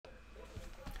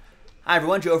Hi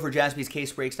everyone, Joe for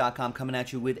jaspyscasebreaks.com coming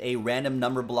at you with a random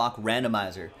number block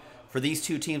randomizer. For these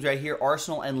two teams right here,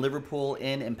 Arsenal and Liverpool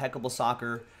in Impeccable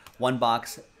Soccer, one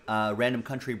box, random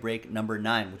country break number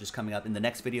 9, which is coming up in the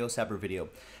next video, separate video.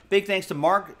 Big thanks to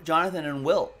Mark, Jonathan, and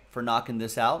Will for knocking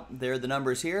this out. There are the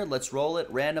numbers here. Let's roll it.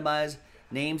 Randomize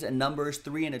names and numbers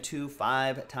 3 and a 2,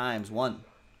 5 times. 1,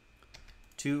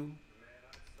 2,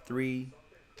 3,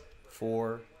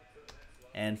 4,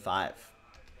 and 5.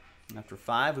 After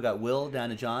 5, we got Will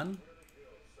down to John.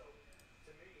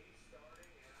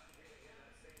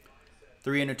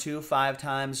 3 and a 2, 5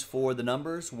 times for the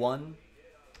numbers. 1,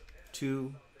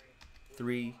 2,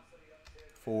 3,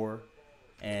 4,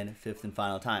 and 5th and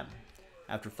final time.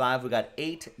 After 5, we got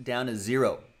 8 down to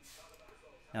 0.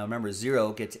 Now remember,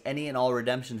 0 gets any and all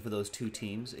redemptions for those two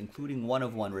teams, including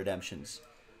 1-of-1 redemptions.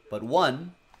 But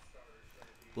 1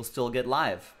 will still get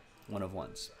live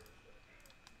 1-of-1s.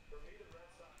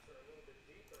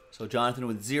 So Jonathan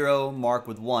with 0, Mark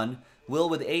with 1, Will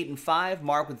with 8 and 5,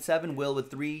 Mark with 7, Will with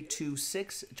 3, 2,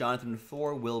 6, Jonathan with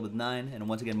 4, Will with 9, and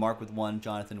once again Mark with 1,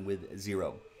 Jonathan with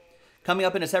 0. Coming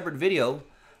up in a separate video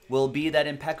will be that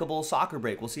Impeccable Soccer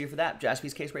break. We'll see you for that.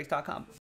 jaspyscasebreaks.com.